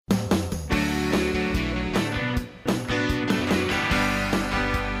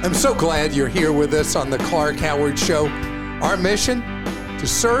I'm so glad you're here with us on the Clark Howard Show. Our mission, to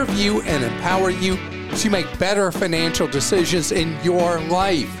serve you and empower you to make better financial decisions in your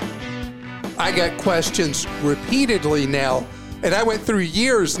life. I got questions repeatedly now, and I went through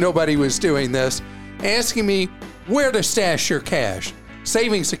years nobody was doing this, asking me where to stash your cash,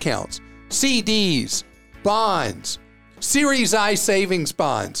 savings accounts, CDs, bonds, Series I savings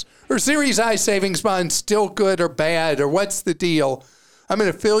bonds. Are Series I savings bonds still good or bad, or what's the deal? I'm going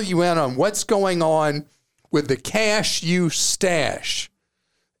to fill you in on what's going on with the cash you stash.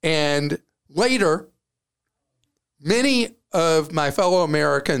 And later, many of my fellow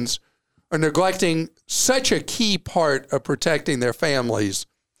Americans are neglecting such a key part of protecting their families,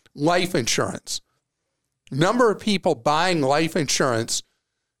 life insurance. Number of people buying life insurance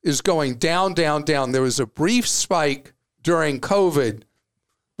is going down, down, down. There was a brief spike during COVID,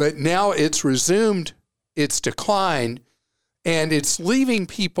 but now it's resumed its decline. And it's leaving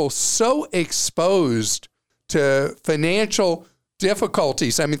people so exposed to financial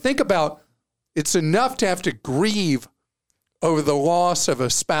difficulties. I mean, think about it's enough to have to grieve over the loss of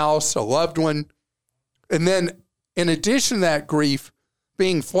a spouse, a loved one. And then in addition to that grief,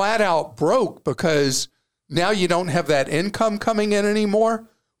 being flat out broke because now you don't have that income coming in anymore.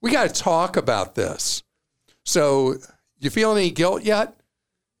 We got to talk about this. So you feel any guilt yet?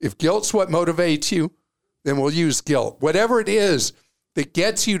 If guilt's what motivates you, then we'll use guilt. Whatever it is that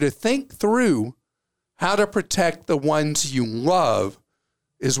gets you to think through how to protect the ones you love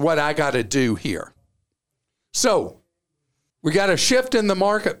is what I got to do here. So we got a shift in the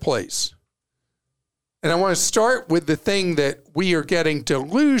marketplace. And I want to start with the thing that we are getting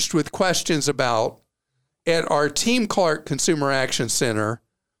deluged with questions about at our Team Clark Consumer Action Center,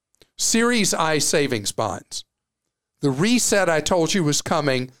 Series I savings bonds. The reset I told you was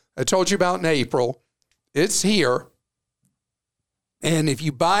coming. I told you about in April. It's here. And if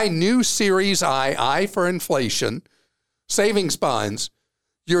you buy new Series I for inflation, savings bonds,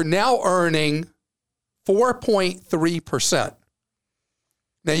 you're now earning 4.3%.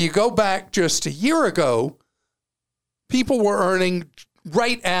 Now, you go back just a year ago, people were earning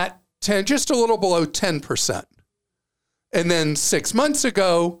right at 10, just a little below 10%. And then 6 months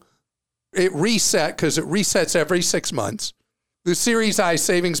ago, it reset because it resets every 6 months. The Series I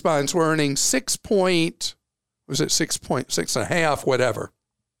savings bonds were earning 6.5, whatever.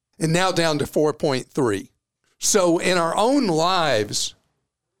 And now down to 4.3. So in our own lives,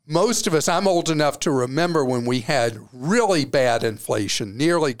 most of us, I'm old enough to remember when we had really bad inflation,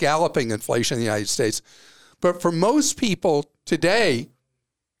 nearly galloping inflation in the United States. But for most people today,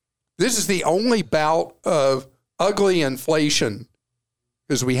 this is the only bout of ugly inflation,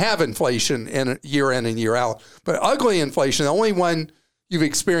 because we have inflation in year in and year out, but ugly inflation, the only one you've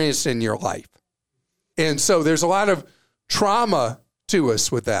experienced in your life. And so there's a lot of trauma to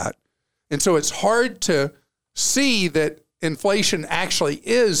us with that. And so it's hard to see that inflation actually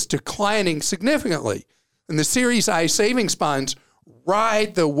is declining significantly. And the Series I savings bonds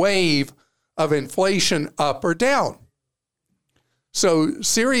ride the wave of inflation up or down. So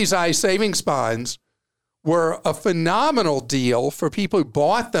Series I savings bonds were a phenomenal deal for people who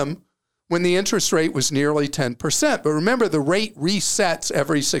bought them when the interest rate was nearly 10%. But remember, the rate resets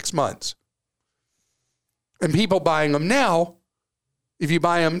every 6 months. And people buying them now, if you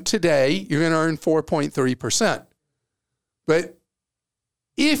buy them today, you're going to earn 4.3%. But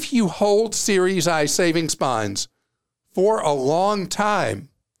if you hold Series I savings bonds for a long time,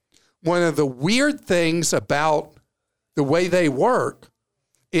 one of the weird things about the way they work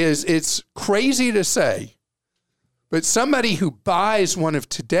is, it's crazy to say, but somebody who buys one of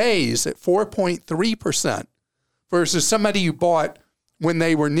today's at 4.3% versus somebody who bought when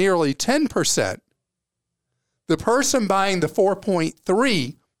they were nearly 10%, the person buying the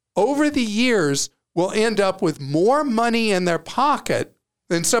 4.3 over the years will end up with more money in their pocket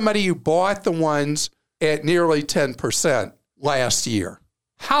than somebody who bought the ones at nearly 10% last year.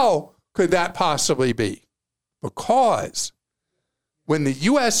 How could that possibly be? Because when the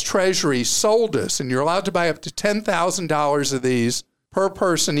U.S. Treasury sold us, and you're allowed to buy up to $10,000 of these per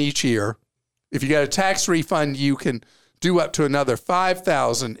person each year, if you get a tax refund, you can do up to another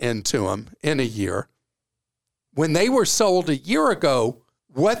 $5,000 into them in a year. When they were sold a year ago,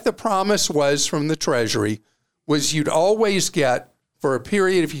 what the promise was from the Treasury was you'd always get, for a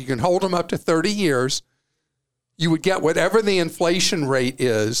period, if you can hold them up to 30 years, you would get whatever the inflation rate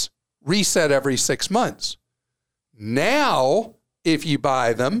is, reset every 6 months. Now, if you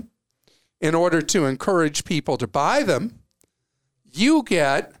buy them, in order to encourage people to buy them, you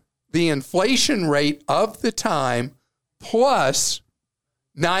get the inflation rate of the time plus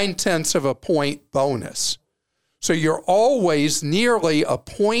 0.9 of a point bonus. So you're always nearly a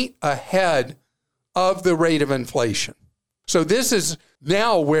point ahead of the rate of inflation. So this is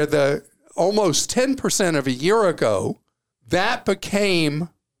now where the almost 10% of a year ago, that became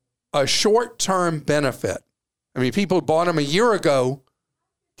a short-term benefit. I mean, people who bought them a year ago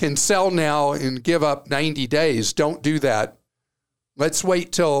can sell now and give up 90 days. Don't do that. Let's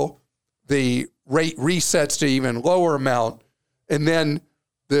wait till the rate resets to even lower amount, and then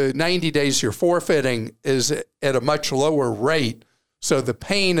the 90 days you're forfeiting is at a much lower rate, so the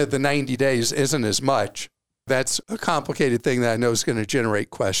pain of the 90 days isn't as much. That's a complicated thing that I know is going to generate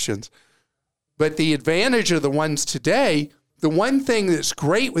questions. But the advantage of the ones today, the one thing that's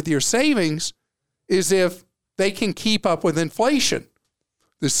great with your savings is if they can keep up with inflation.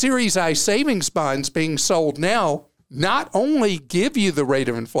 The Series I savings bonds being sold now not only give you the rate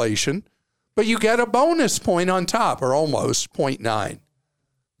of inflation, but you get a bonus point on top, or almost 0.9.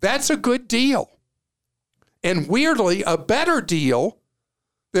 That's a good deal. And weirdly, a better deal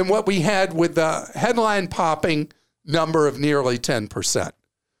than what we had with the headline popping number of nearly 10%,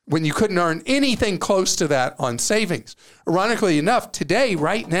 when you couldn't earn anything close to that on savings. Ironically enough, today,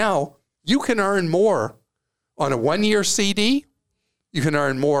 right now, you can earn more on a 1-year CD. You can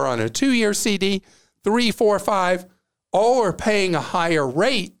earn more on a 2-year CD, 3, 4, 5. All are paying a higher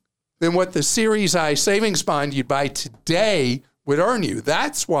rate than what the Series I savings bond you'd buy today would earn you.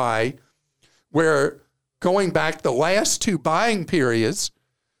 That's why we're going back the last 2 buying periods,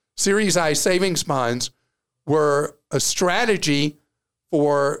 Series I savings bonds were a strategy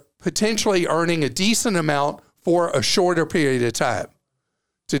for potentially earning a decent amount for a shorter period of time.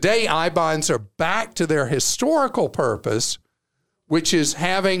 Today, I bonds are back to their historical purpose, which is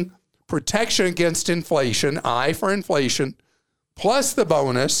having protection against inflation, I for inflation, plus the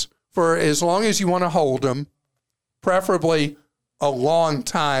bonus for as long as you want to hold them, preferably a long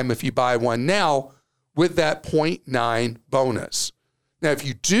time if you buy one now, with that 0.9 bonus. Now, if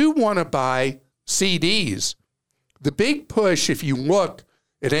you do want to buy CDs, the big push, if you look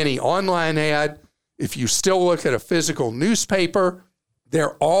at any online ad, if you still look at a physical newspaper,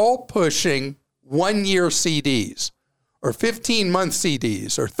 they're all pushing 1-year CDs or 15-month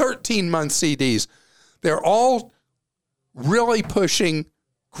CDs or 13-month CDs. They're all really pushing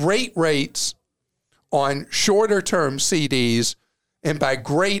great rates on shorter-term CDs. And by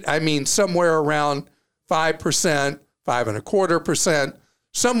great, I mean somewhere around 5%, 5.25%,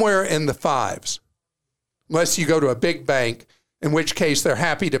 somewhere in the 5s, unless you go to a big bank, in which case they're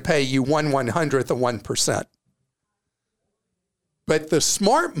happy to pay you 1/100th of 1%. But the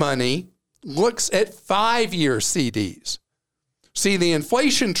smart money looks at 5-year CDs. See, the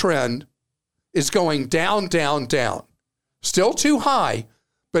inflation trend is going down, down, down. Still too high,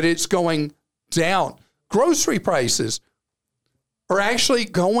 but it's going down. Grocery prices are actually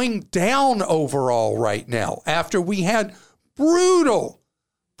going down overall right now after we had brutal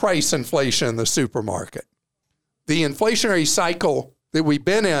price inflation in the supermarket. The inflationary cycle that we've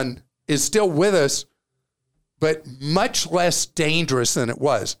been in is still with us, but much less dangerous than it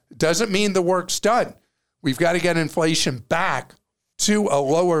was. It doesn't mean the work's done. We've got to get inflation back to a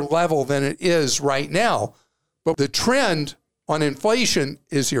lower level than it is right now. But the trend on inflation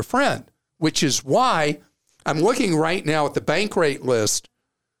is your friend, which is why I'm looking right now at the bank rate list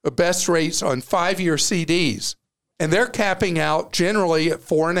of best rates on 5-year CDs, and they're capping out generally at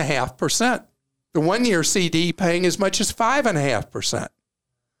 4.5%. The 1-year CD paying as much as 5.5%.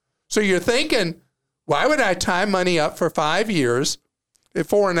 So you're thinking, why would I tie money up for 5 years at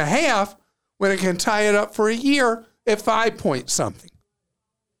 4.5 when I can tie it up for a year at 5 point something?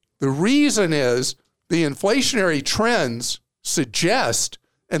 The reason is the inflationary trends suggest,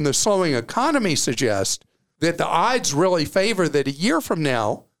 and the slowing economy suggest, that the odds really favor that a year from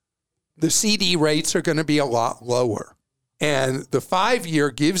now, the CD rates are going to be a lot lower. And the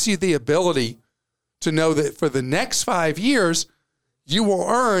 5-year gives you the ability to know that for the next 5 years, you will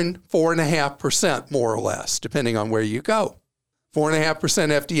earn 4.5% more or less, depending on where you go.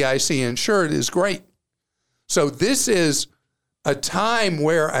 4.5% FDIC insured is great. So this is a time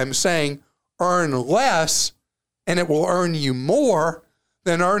where I'm saying earn less and it will earn you more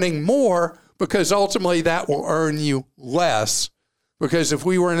than earning more, because ultimately that will earn you less. Because if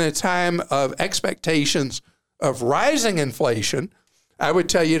we were in a time of expectations of rising inflation, I would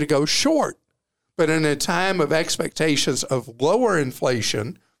tell you to go short. But in a time of expectations of lower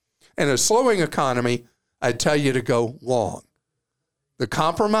inflation and a slowing economy, I'd tell you to go long. The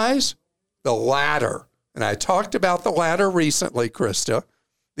compromise, the ladder. And I talked about the ladder recently, Krista.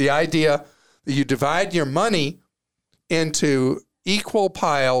 The idea that you divide your money into equal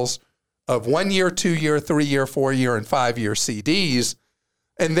piles of 1-year, 2-year, 3-year, 4-year, and 5-year CDs.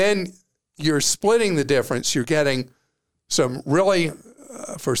 And then you're splitting the difference. You're getting some really,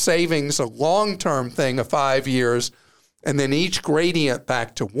 for savings, a long-term thing of 5 years, and then each gradient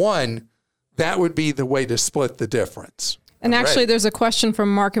back to 1. That would be the way to split the difference. And actually, there's a question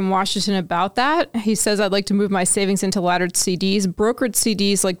from Mark in Washington about that. He says, I'd like to move my savings into laddered CDs. Brokered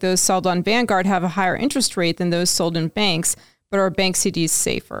CDs like those sold on Vanguard have a higher interest rate than those sold in banks, but are bank CDs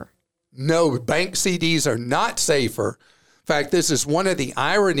safer? No, bank CDs are not safer. In fact, this is one of the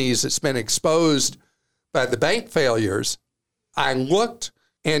ironies that's been exposed by the bank failures. I looked,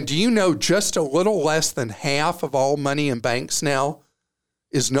 and do you know just a little less than half of all money in banks now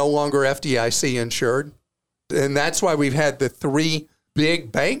is no longer FDIC insured? And that's why we've had the 3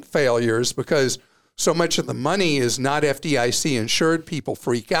 big bank failures, because so much of the money is not FDIC insured. People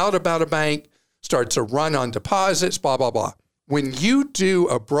freak out about a bank, starts a run on deposits, blah, blah, blah. When you do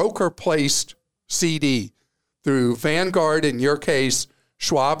a broker-placed CD through Vanguard, in your case,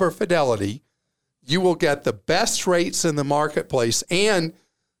 Schwab or Fidelity, you will get the best rates in the marketplace, and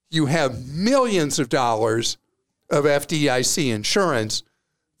you have millions of dollars of FDIC insurance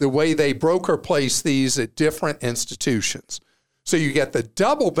the way they broker place these at different institutions. So you get the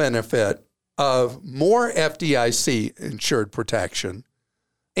double benefit of more FDIC insured protection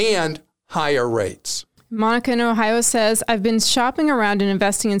and higher rates. Monica in Ohio says, I've been shopping around and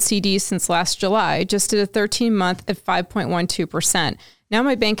investing in CDs since last July, just did a 13-month at 5.12%. Now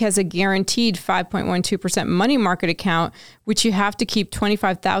my bank has a guaranteed 5.12% money market account, which you have to keep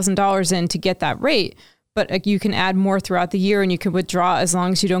 $25,000 in to get that rate. But you can add more throughout the year, and you can withdraw as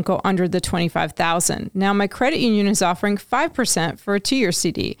long as you don't go under the $25,000. Now my credit union is offering 5% for a 2-year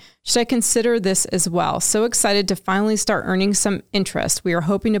CD. Should I consider this as well? So excited to finally start earning some interest. We are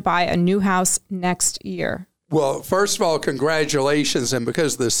hoping to buy a new house next year. Well, first of all, congratulations. And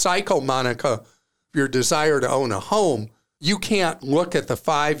because the cycle, Monica, your desire to own a home, you can't look at the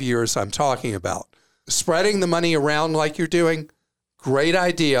 5 years I'm talking about. Spreading the money around like you're doing, great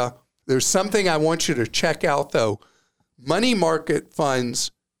idea. There's something I want you to check out, though. Money market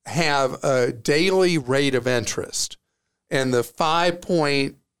funds have a daily rate of interest, and the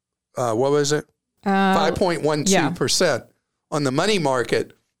 5.12% on the money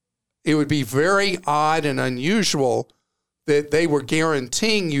market, it would be very odd and unusual that they were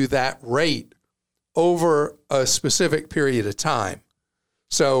guaranteeing you that rate over a specific period of time.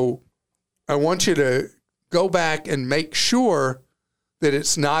 So I want you to go back and make sure that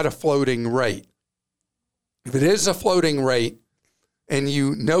it's not a floating rate. If it is a floating rate and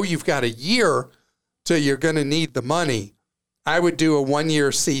you know you've got a year till you're going to need the money, I would do a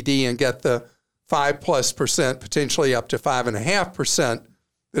 1-year CD and get the 5+%, potentially up to 5.5%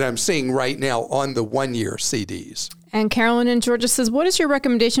 that I'm seeing right now on the 1-year CDs. And Carolyn in Georgia says, what is your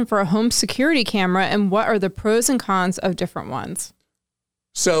recommendation for a home security camera, and what are the pros and cons of different ones?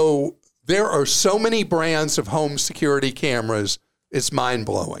 So there are so many brands of home security cameras, it's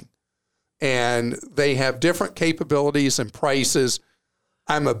mind-blowing. And they have different capabilities and prices.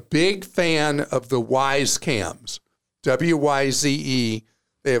 I'm a big fan of the Wyze cams, W-Y-Z-E.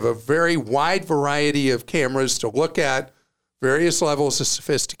 They have a very wide variety of cameras to look at, various levels of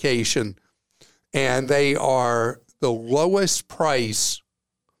sophistication, and they are the lowest price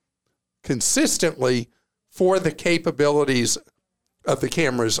consistently for the capabilities of the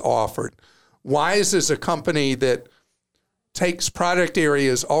cameras offered. Wyze is a company that takes product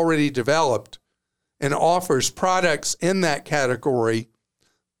areas already developed and offers products in that category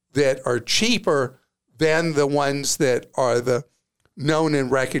that are cheaper than the ones that are the known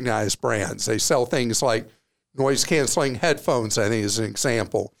and recognized brands. They sell things like noise-canceling headphones, I think is an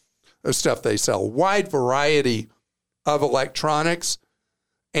example of stuff they sell. Wide variety of electronics.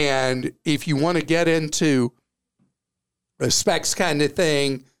 And if you want to get into a specs kind of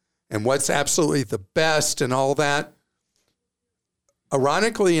thing and what's absolutely the best and all that,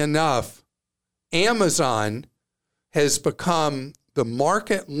 ironically enough, Amazon has become the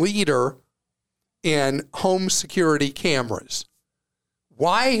market leader in home security cameras.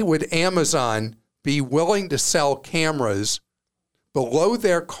 Why would Amazon be willing to sell cameras below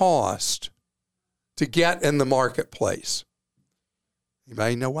their cost to get in the marketplace?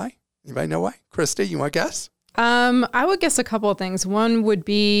 Anybody know why? Christy, you want to guess? I would guess a couple of things. One would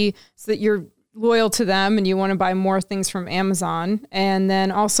be so that you're loyal to them and you want to buy more things from Amazon. And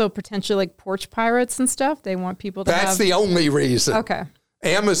then also potentially like porch pirates and stuff. They want people to That's the only reason. Okay.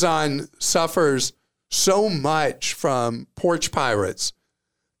 Amazon suffers so much from porch pirates.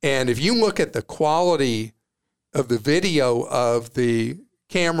 And if you look at the quality of the video of the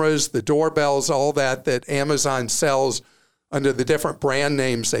cameras, the doorbells, all that Amazon sells under the different brand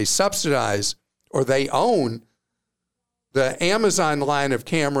names they subsidize or they own, the Amazon line of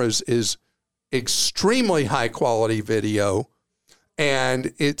cameras is extremely high quality video,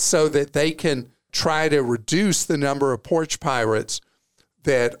 and it's so that they can try to reduce the number of porch pirates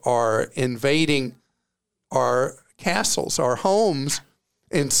that are invading our castles, our homes,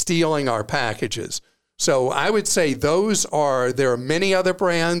 and stealing our packages. So I would say there are many other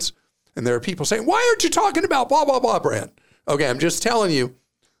brands, and there are people saying, why aren't you talking about blah, blah, blah brand? Okay, I'm just telling you,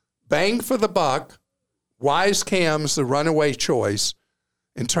 bang for the buck, Wisecam's the runaway choice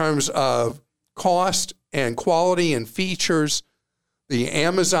in terms of cost and quality and features. The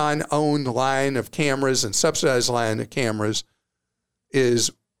Amazon-owned line of cameras and subsidized line of cameras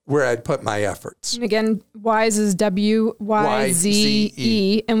is where I'd put my efforts. And again, Wyze is WYZE,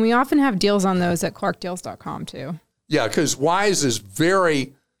 and we often have deals on those at clarkdeals.com too. Yeah, because Wyze is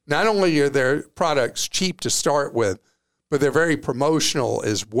not only are their products cheap to start with, but they're very promotional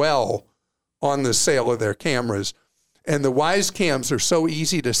as well on the sale of their cameras. And the Wisecams are so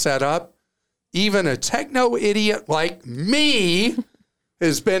easy to set up. Even a techno idiot like me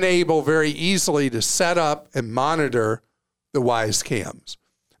has been able very easily to set up and monitor the Wisecams.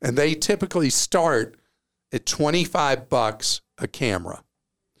 And they typically start at $25 a camera.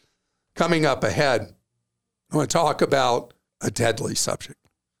 Coming up ahead, I want to talk about a deadly subject.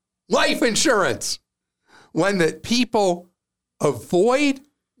 Life insurance. One that people avoid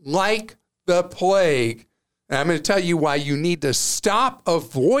like the plague. And I'm going to tell you why you need to stop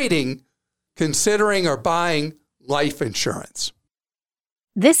avoiding considering or buying life insurance.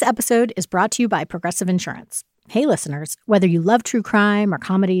 This episode is brought to you by Progressive Insurance. Hey, listeners, whether you love true crime or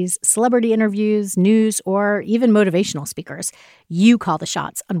comedies, celebrity interviews, news, or even motivational speakers, you call the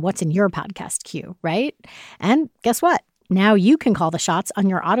shots on what's in your podcast queue, right? And guess what? Now you can call the shots on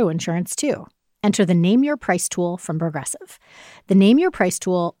your auto insurance, too. Enter the Name Your Price tool from Progressive. The Name Your Price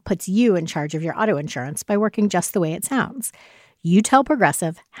tool puts you in charge of your auto insurance by working just the way it sounds. You tell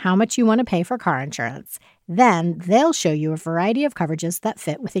Progressive how much you want to pay for car insurance. Then they'll show you a variety of coverages that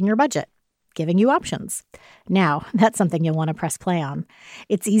fit within your budget, giving you options. Now, that's something you'll want to press play on.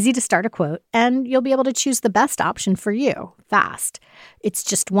 It's easy to start a quote, and you'll be able to choose the best option for you fast. It's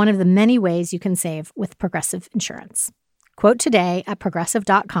just one of the many ways you can save with Progressive Insurance. Quote today at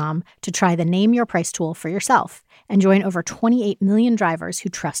Progressive.com to try the Name Your Price tool for yourself and join over 28 million drivers who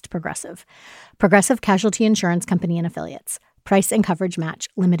trust Progressive. Progressive Casualty Insurance Company and Affiliates. Price and coverage match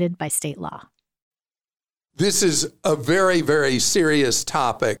limited by state law. This is a very, very serious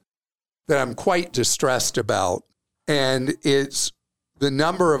topic that I'm quite distressed about. And it's the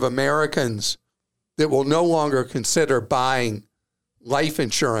number of Americans that will no longer consider buying life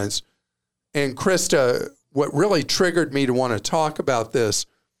insurance. And Krista, what really triggered me to want to talk about this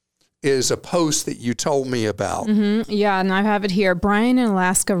is a post that you told me about. Mm-hmm. Yeah, and I have it here. Brian in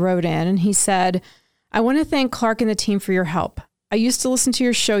Alaska wrote in and he said, I want to thank Clark and the team for your help. I used to listen to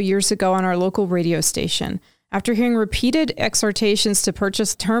your show years ago on our local radio station. After hearing repeated exhortations to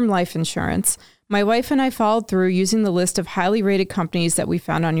purchase term life insurance, my wife and I followed through using the list of highly rated companies that we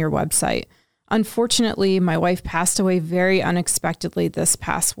found on your website. Unfortunately, my wife passed away very unexpectedly this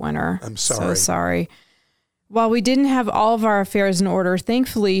past winter. I'm sorry. So sorry. While we didn't have all of our affairs in order,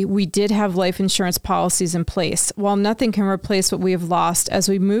 thankfully, we did have life insurance policies in place. While nothing can replace what we have lost, as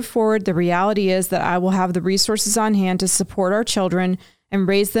we move forward, the reality is that I will have the resources on hand to support our children and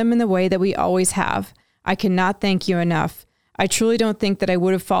raise them in the way that we always have. I cannot thank you enough. I truly don't think that I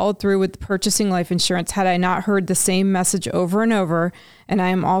would have followed through with purchasing life insurance had I not heard the same message over and over. And I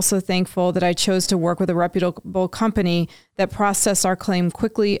am also thankful that I chose to work with a reputable company that processed our claim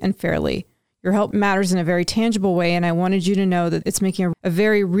quickly and fairly. Your help matters in a very tangible way, and I wanted you to know that it's making a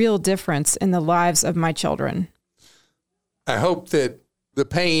very real difference in the lives of my children. I hope that the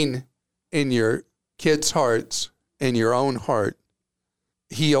pain in your kids' hearts and your own heart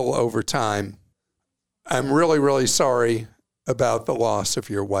heal over time. I'm really, really sorry about the loss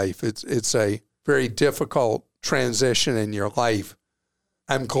of your wife. It's a very difficult transition in your life.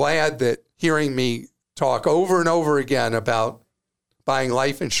 I'm glad that hearing me talk over and over again about buying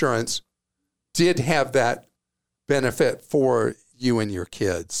life insurance did have that benefit for you and your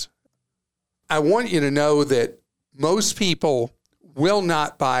kids. I want you to know that most people will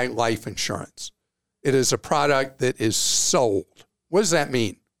not buy life insurance. It is a product that is sold. What does that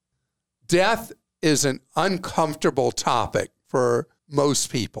mean? Death is an uncomfortable topic for most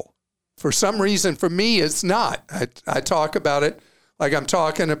people. For some reason, for me, it's not. I talk about it like I'm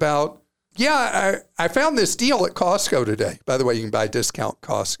talking about, I found this deal at Costco today. By the way, you can buy discount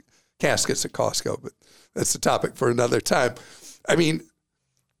caskets at Costco, but that's a topic for another time. I mean,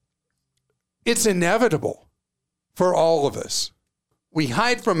 it's inevitable for all of us. We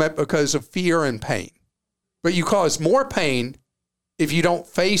hide from it because of fear and pain. But you cause more pain if you don't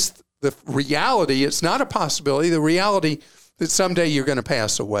face the reality, it's not a possibility, the reality that someday you're going to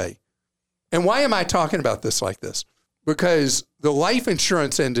pass away. And why am I talking about this like this? Because the life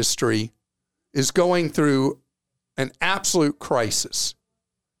insurance industry is going through an absolute crisis.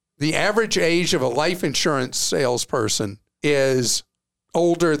 The average age of a life insurance salesperson is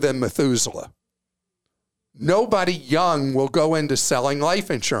older than Methuselah. Nobody young will go into selling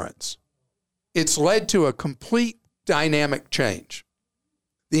life insurance. It's led to a complete dynamic change.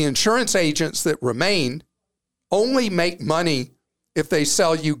 The insurance agents that remain only make money if they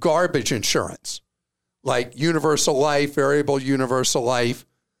sell you garbage insurance, like universal life, variable universal life,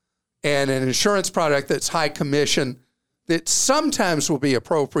 and an insurance product that's high commission that sometimes will be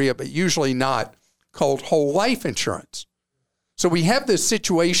appropriate, but usually not, called whole life insurance. So we have this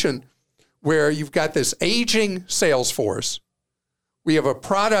situation where you've got this aging sales force. We have a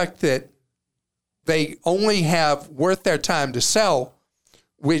product that they only have worth their time to sell,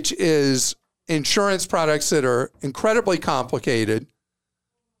 which is insurance products that are incredibly complicated,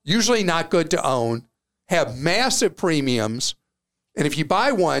 usually not good to own, have massive premiums. And if you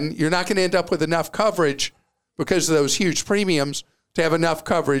buy one, you're not going to end up with enough coverage because of those huge premiums to have enough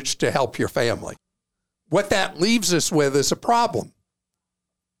coverage to help your family. What that leaves us with is a problem.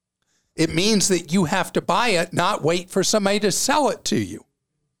 It means that you have to buy it, not wait for somebody to sell it to you.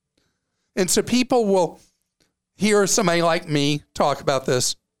 And so people will hear somebody like me talk about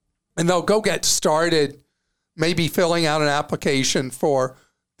this, and they'll go get started maybe filling out an application for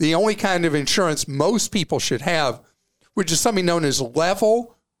the only kind of insurance most people should have, which is something known as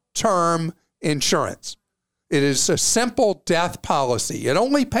level term insurance. It is a simple death policy. It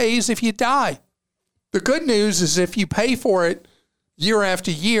only pays if you die. The good news is if you pay for it year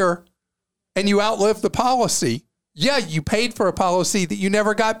after year and you outlive the policy, yeah, you paid for a policy that you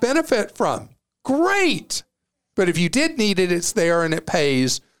never got benefit from. Great. But if you did need it, it's there and it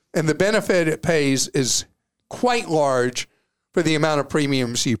pays, and the benefit it pays is quite large for the amount of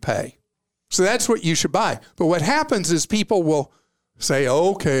premiums you pay. So that's what you should buy. But what happens is people will say,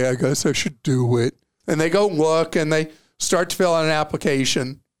 okay, I guess I should do it. And they go look and they start to fill out an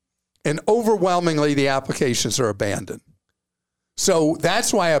application, and overwhelmingly the applications are abandoned. So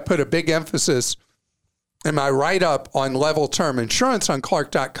that's why I put a big emphasis in my write-up on level term insurance on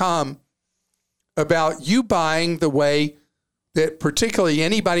Clark.com about you buying the way that particularly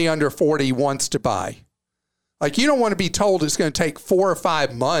anybody under 40 wants to buy. Like, you don't want to be told it's going to take 4 or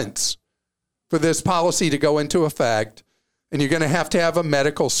 5 months for this policy to go into effect, and you're going to have a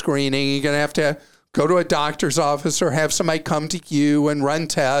medical screening, you're going to have to go to a doctor's office or have somebody come to you and run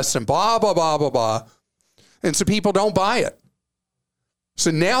tests and blah, blah, blah, blah, blah. And so people don't buy it. So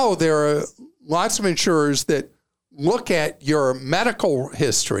now there are lots of insurers that look at your medical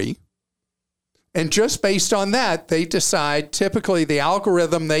history, and just based on that, they decide, typically the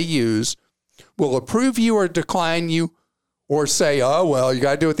algorithm they use will approve you or decline you or say, oh, well, you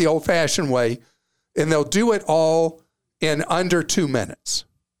got to do it the old-fashioned way, and they'll do it all in under 2 minutes.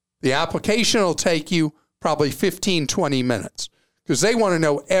 The application will take you probably 15, 20 minutes because they want to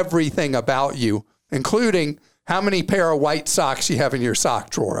know everything about you, including how many pair of white socks you have in your sock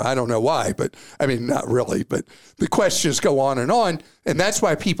drawer. I don't know why, but I mean, not really, but the questions go on, and that's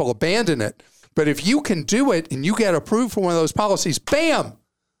why people abandon it. But if you can do it and you get approved for one of those policies, bam,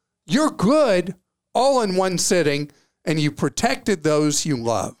 you're good all in one sitting, and you protected those you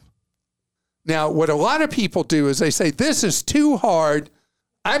love. Now, what a lot of people do is they say, this is too hard.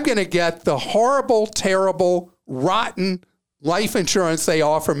 I'm going to get the horrible, terrible, rotten life insurance they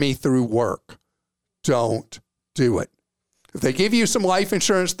offer me through work. Don't do it. If they give you some life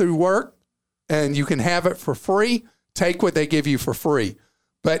insurance through work and you can have it for free, take what they give you for free.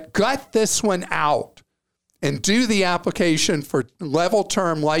 But gut this one out and do the application for level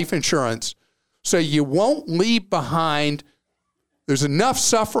term life insurance so you won't leave behind. There's enough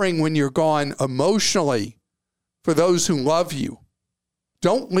suffering when you're gone emotionally for those who love you.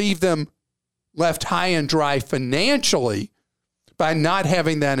 Don't leave them left high and dry financially by not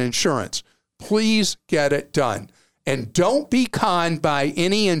having that insurance. Please get it done. And don't be conned by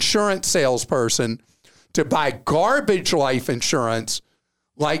any insurance salesperson to buy garbage life insurance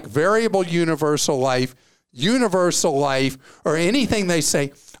like variable universal life, or anything they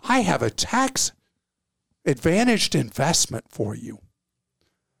say, I have a tax advantaged investment for you.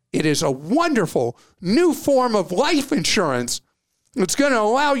 It is a wonderful new form of life insurance. It's going to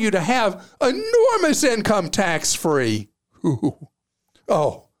allow you to have enormous income tax-free.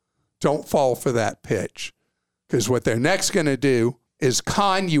 Oh, don't fall for that pitch, because what they're next going to do is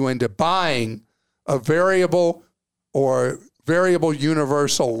con you into buying a variable or variable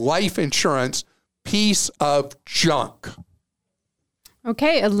universal life insurance piece of junk.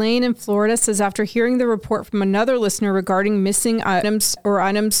 Okay, Elaine in Florida says, after hearing the report from another listener regarding missing items or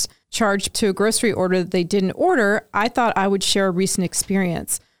items charged to a grocery order that they didn't order, I thought I would share a recent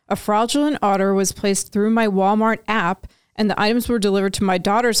experience. A fraudulent order was placed through my Walmart app, and the items were delivered to my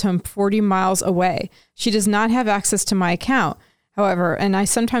daughter's home 40 miles away. She does not have access to my account, however, and I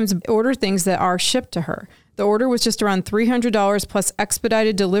sometimes order things that are shipped to her. The order was just around $300 plus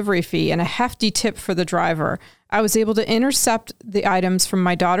expedited delivery fee and a hefty tip for the driver. I was able to intercept the items from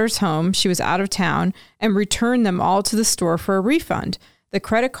my daughter's home, she was out of town, and return them all to the store for a refund. The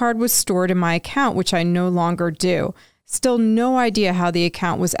credit card was stored in my account, which I no longer do. Still no idea how the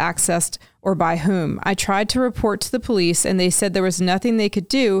account was accessed or by whom. I tried to report to the police, and they said there was nothing they could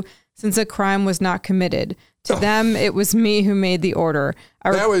do since a crime was not committed. To them, it was me who made the order.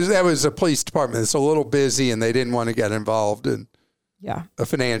 That was a police department that's a little busy, and they didn't want to get involved in a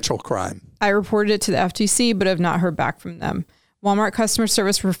financial crime. I reported it to the FTC, but have not heard back from them. Walmart customer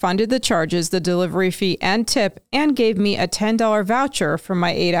service refunded the charges, the delivery fee, and tip, and gave me a $10 voucher for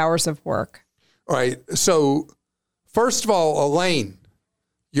my 8 hours of work. All right. So, first of all, Elaine,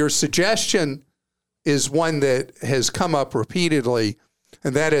 your suggestion is one that has come up repeatedly,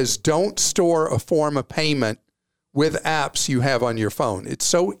 and that is don't store a form of payment with apps you have on your phone. It's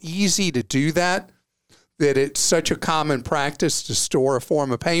so easy to do that it's such a common practice to store a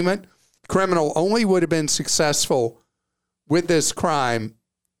form of payment. The criminal only would have been successful with this crime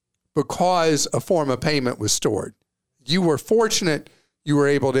because a form of payment was stored. You were fortunate you were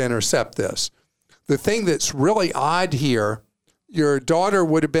able to intercept this. The thing that's really odd here, your daughter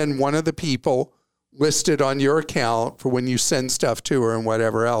would have been one of the people listed on your account for when you send stuff to her and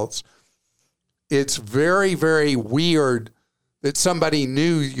whatever else. It's very, very weird that somebody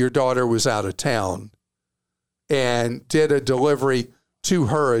knew your daughter was out of town and did a delivery to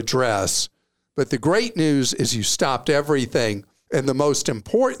her address. But the great news is you stopped everything. And the most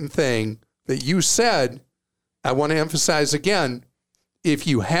important thing that you said, I want to emphasize again, if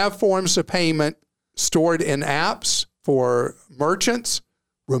you have forms of payment stored in apps for merchants,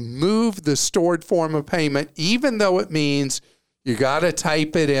 remove the stored form of payment, even though it means you got to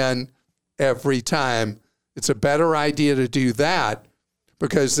type it in every time. It's a better idea to do that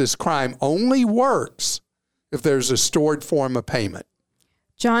because this crime only works if there's a stored form of payment.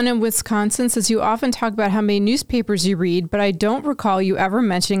 John in Wisconsin says, you often talk about how many newspapers you read, but I don't recall you ever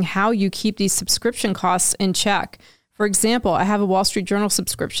mentioning how you keep these subscription costs in check. For example, I have a Wall Street Journal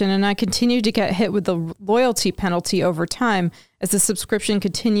subscription, and I continue to get hit with the loyalty penalty over time as the subscription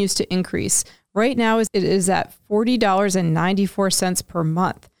continues to increase. Right now, it is at $40.94 per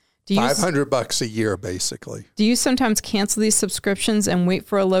month. $500 a year, basically. Do you sometimes cancel these subscriptions and wait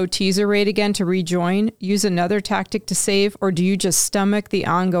for a low teaser rate again to rejoin, use another tactic to save, or do you just stomach the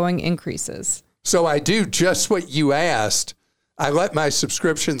ongoing increases? So I do just what you asked. I let my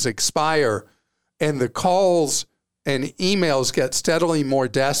subscriptions expire, and the calls and emails get steadily more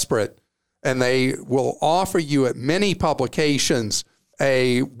desperate, and they will offer you at many publications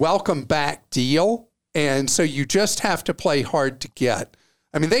a welcome back deal, and so you just have to play hard to get.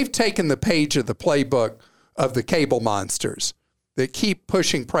 I mean, they've taken the page of the playbook of the cable monsters that keep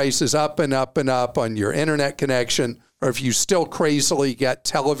pushing prices up and up and up on your internet connection, or if you still crazily get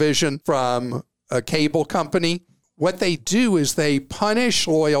television from a cable company. What they do is they punish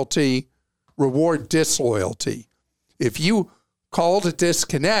loyalty, reward disloyalty. If you call to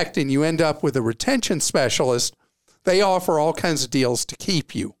disconnect and you end up with a retention specialist, they offer all kinds of deals to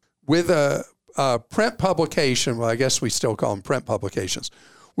keep you. With a print publication, well, I guess we still call them print publications,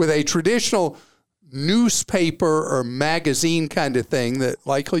 with a traditional newspaper or magazine kind of thing that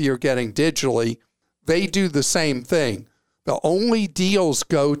likely you're getting digitally, they do the same thing. The only deals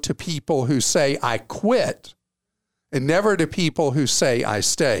go to people who say, I quit, and never to people who say, I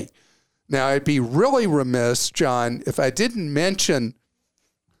stay. Now, I'd be really remiss, John, if I didn't mention,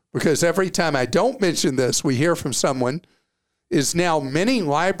 because every time I don't mention this, we hear from someone, is now many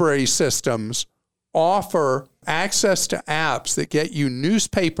library systems offer access to apps that get you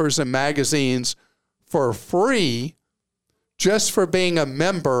newspapers and magazines for free just for being a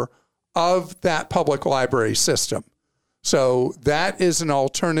member of that public library system. So that is an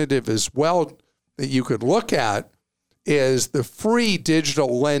alternative as well that you could look at, is the free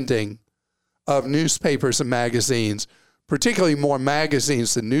digital lending of newspapers and magazines, particularly more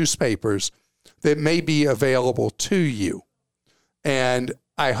magazines than newspapers, that may be available to you. And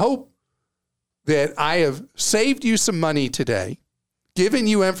I hope that I have saved you some money today, given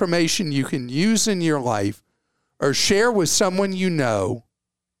you information you can use in your life or share with someone you know,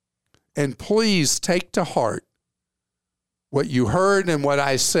 and please take to heart what you heard and what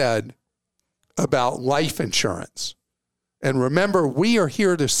I said about life insurance. And remember, we are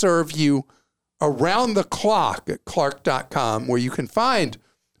here to serve you around the clock at Clark.com, where you can find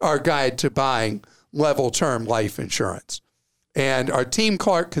our guide to buying level term life insurance. And our Team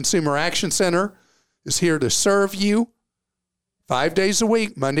Clark Consumer Action Center is here to serve you 5 days a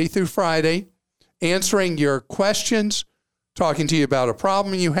week, Monday through Friday, answering your questions, talking to you about a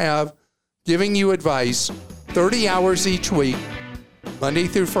problem you have, giving you advice, 30 hours each week, Monday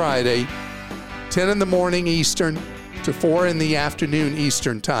through Friday, 10 in the morning Eastern to 4 in the afternoon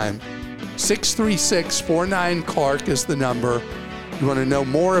Eastern time. 636-49-CLARK is the number. You want to know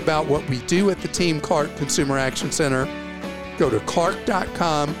more about what we do at the Team Clark Consumer Action Center, go to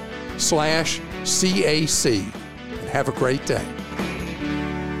clark.com/CAC and have a great day.